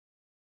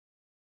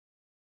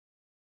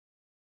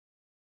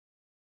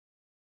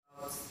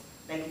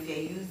Like if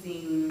you're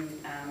using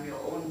your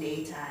own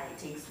data, it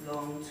takes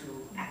long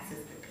to access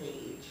the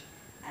page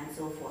and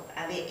so forth.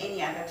 Are there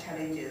any other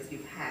challenges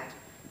you've had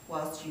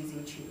whilst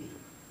using TuneMe?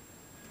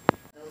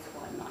 Those who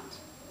are not.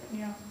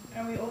 Yeah,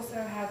 and we also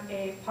have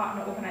a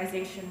partner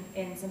organization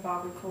in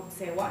Zimbabwe called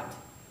Say What.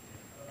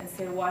 And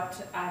Say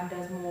What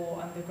does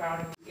more on the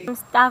ground.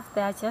 Stuff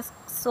that are just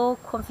so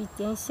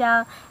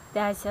confidential, they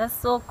are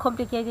just so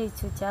complicated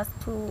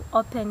to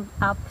open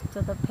up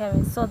to the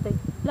parents. So the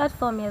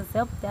platform has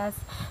helped us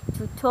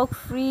to talk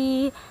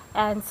free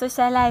and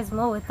socialize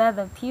more with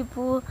other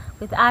people,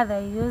 with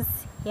other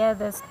youth, hear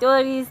the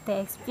stories,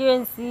 their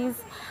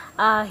experiences,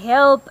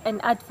 help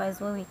and advise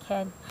where we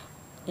can.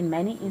 In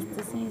many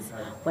instances,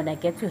 when I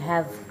get to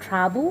have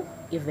trouble,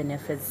 even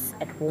if it's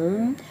at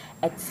home,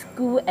 at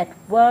school, at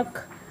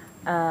work,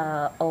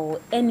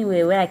 or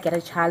anywhere where I get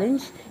a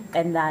challenge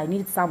and I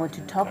need someone to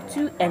talk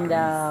to, and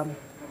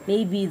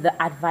maybe the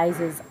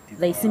advisors,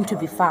 they seem to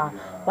be far,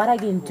 what I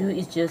can do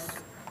is just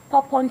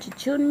pop on to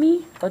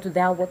TuneMe, go to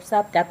their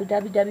website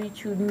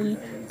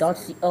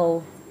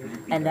www.tuneme.co,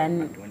 and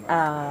then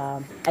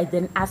I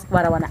then ask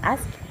what I want to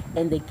ask,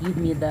 and they give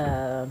me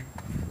the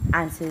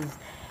answers.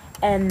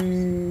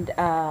 And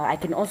I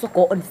can also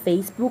go on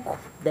Facebook.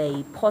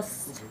 They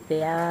post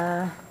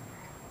their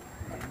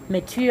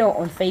material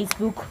on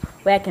Facebook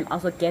where I can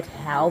also get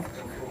help.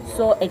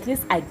 So at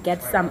least I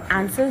get some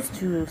answers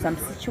to some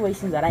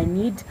situations that I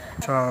need.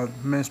 Child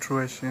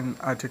menstruation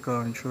article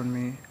on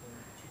TuneMe.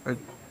 I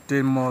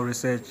did more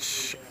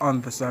research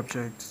on the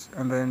subject,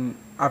 and then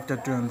after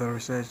doing the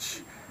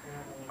research,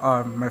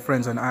 my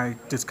friends and I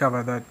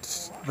discovered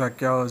that the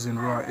girls in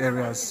rural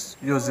areas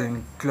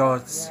using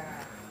clothes,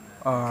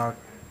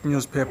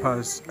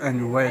 newspapers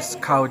and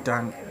waste cow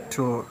dung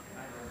to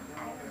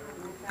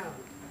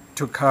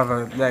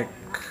cover like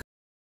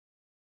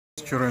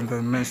during the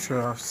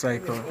menstrual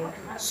cycle.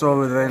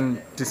 So we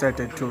then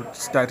decided to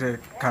start a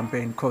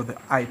campaign called the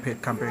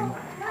iPad campaign,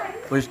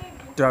 which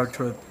dealt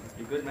with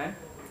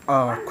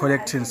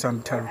collecting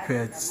sanitary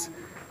pads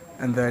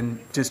and then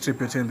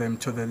distributing them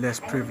to the less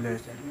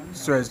privileged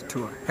so as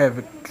to have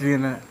a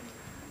cleaner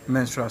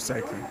menstrual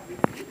cycle.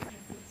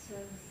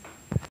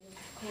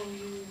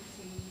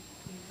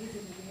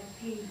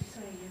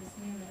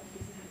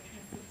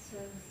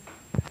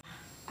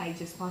 I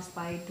just passed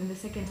by it, and the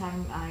second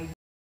time I